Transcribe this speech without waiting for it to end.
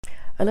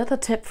A little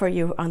tip for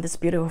you on this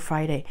beautiful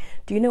Friday.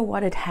 Do you know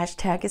what a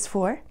hashtag is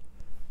for?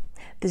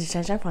 This is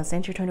Shan from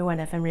Century 21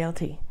 FM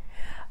Realty.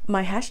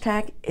 My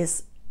hashtag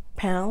is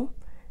pound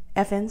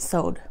FN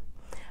sold.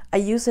 I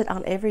use it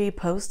on every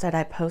post that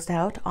I post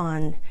out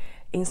on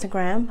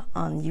Instagram,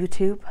 on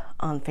YouTube,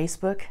 on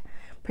Facebook,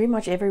 pretty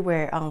much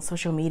everywhere on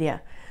social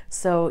media.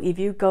 So if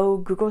you go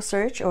Google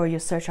search or you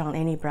search on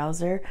any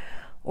browser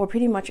or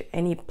pretty much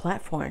any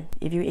platform,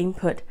 if you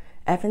input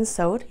FN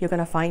sold, you're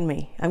gonna find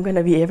me. I'm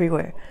gonna be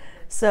everywhere.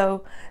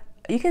 So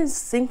you can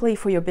simply,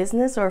 for your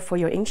business or for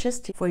your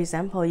interest, for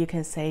example, you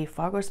can say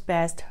Fargo's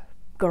best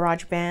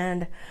garage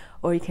band,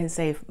 or you can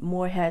say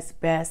Morehead's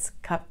best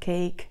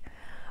cupcake,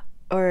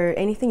 or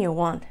anything you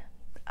want.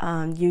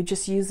 You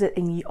just use it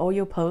in all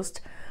your posts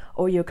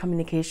or your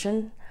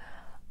communication.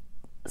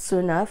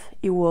 Soon enough,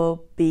 it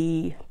will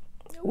be,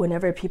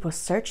 whenever people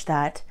search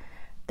that,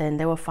 then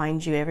they will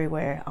find you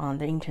everywhere on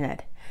the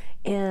internet.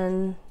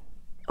 And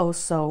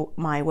also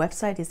my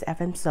website is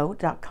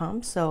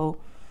fnsold.com, so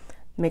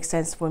it makes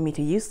sense for me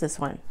to use this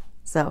one.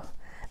 So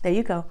there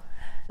you go.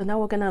 So now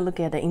we're gonna look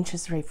at the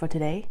interest rate for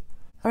today.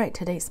 All right,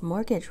 today's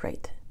mortgage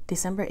rate,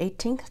 December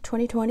 18th,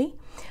 2020,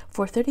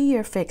 for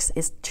 30-year fix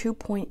is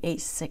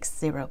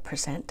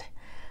 2.860%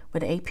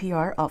 with an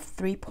APR of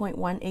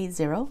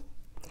 3.180,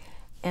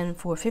 and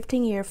for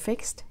 15-year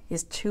fixed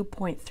is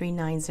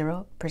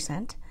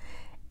 2.390%.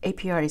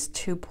 APR is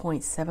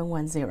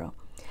 2.710.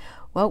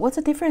 Well, what's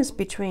the difference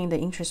between the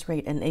interest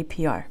rate and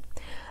APR?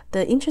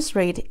 The interest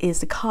rate is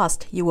the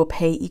cost you will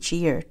pay each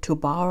year to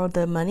borrow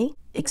the money,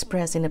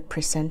 expressed in a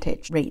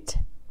percentage rate.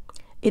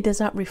 It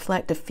does not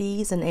reflect the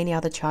fees and any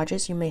other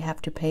charges you may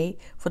have to pay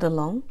for the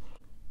loan.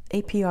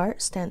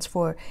 APR stands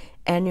for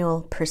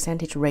annual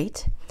percentage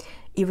rate.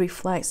 It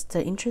reflects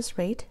the interest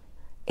rate,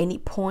 any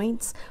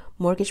points,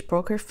 mortgage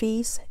broker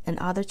fees, and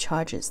other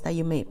charges that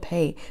you may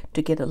pay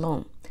to get a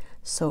loan.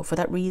 So for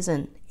that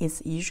reason,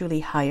 it's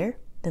usually higher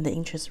than the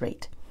interest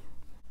rate.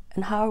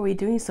 And how are we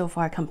doing so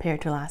far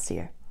compared to last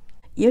year?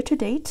 Year to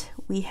date,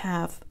 we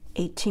have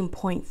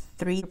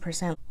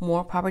 18.3%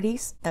 more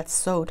properties that's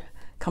sold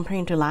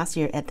comparing to last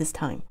year at this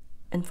time.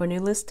 And for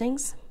new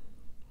listings,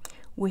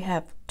 we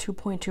have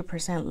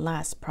 2.2%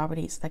 less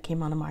properties that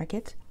came on the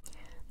market.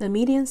 The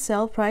median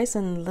sale price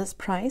and list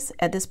price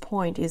at this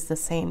point is the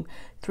same,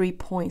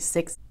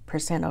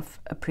 3.6% of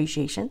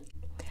appreciation.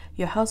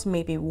 Your house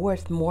may be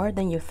worth more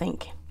than you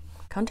think.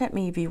 Contact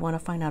me if you want to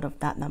find out of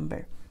that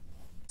number.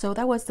 So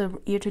that was the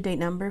year-to-date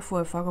number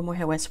for Fargo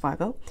Moorhead West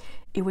Fargo.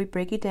 If we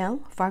break it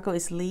down, Fargo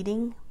is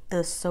leading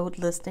the sold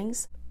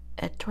listings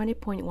at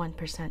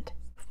 20.1%.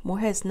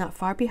 Moorhead is not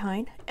far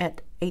behind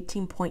at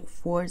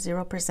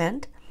 18.40%.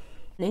 And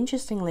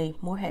interestingly,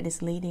 Moorhead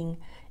is leading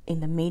in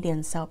the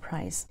median sale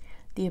price.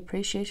 The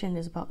appreciation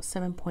is about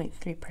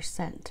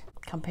 7.3%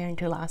 comparing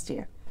to last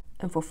year.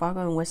 And for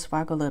Fargo and West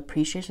Fargo, the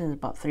appreciation is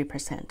about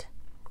 3%.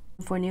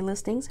 For new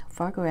listings,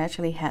 Fargo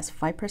actually has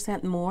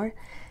 5% more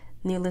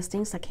new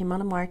listings that came on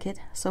the market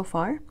so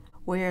far,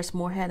 whereas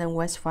Moorhead and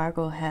West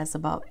Fargo has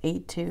about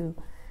 8 to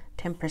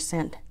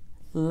 10%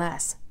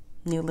 less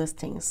new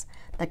listings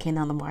that came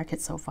on the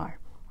market so far.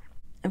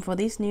 And for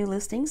these new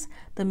listings,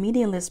 the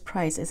median list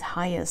price is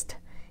highest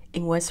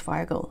in West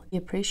Fargo, the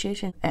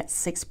appreciation at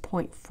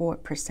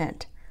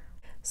 6.4%.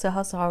 So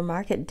how's our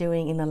market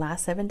doing in the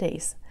last 7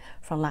 days?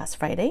 From last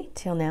Friday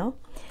till now,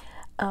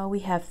 we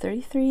have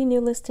 33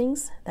 new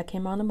listings that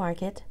came on the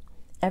market.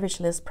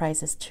 Average list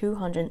price is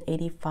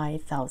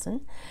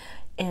 $285,000,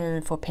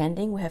 and for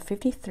pending we have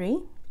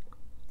 53.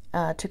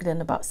 Took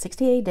them about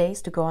 68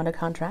 days to go under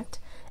contract.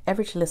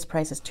 Average list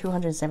price is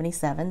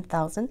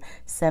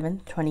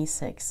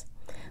 $277,726.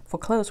 For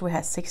close, we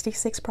had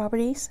 66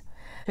 properties.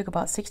 Took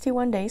about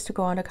 61 days to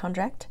go under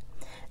contract.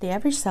 The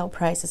average sale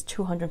price is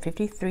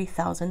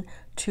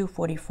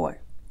 $253,244,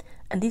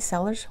 and these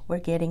sellers were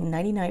getting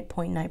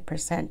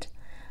 99.9%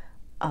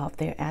 of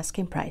their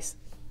asking price.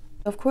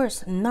 Of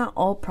course, not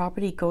all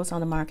property goes on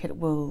the market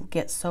will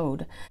get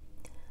sold.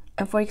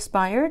 And for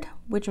expired,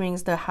 which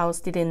means the house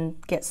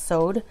didn't get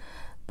sold,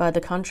 but the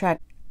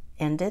contract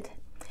ended,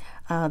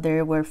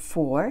 there were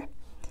 4.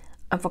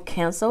 And for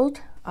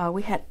canceled,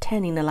 we had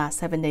 10 in the last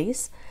 7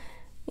 days.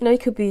 You know, it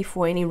could be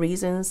for any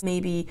reasons.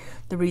 Maybe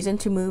the reason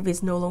to move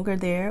is no longer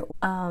there.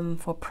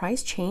 For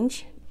price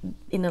change,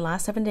 in the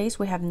last 7 days,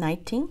 we have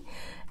 19.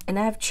 And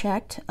I have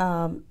checked,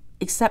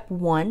 except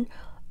one,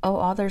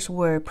 all others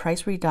were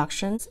price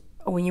reductions.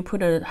 When you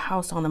put a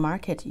house on the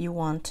market, you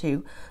want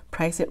to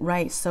price it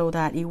right so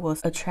that it will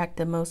attract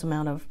the most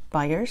amount of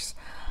buyers,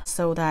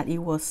 so that it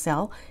will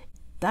sell.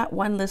 That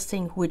one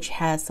listing which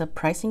has a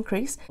price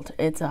increase,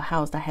 it's a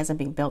house that hasn't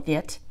been built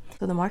yet.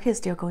 So the market is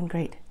still going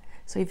great.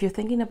 So if you're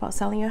thinking about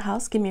selling your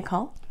house, give me a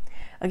call.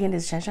 Again,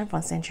 this is Shan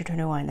from Century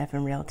 21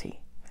 FM Realty.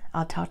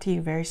 I'll talk to you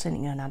very soon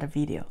in another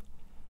video.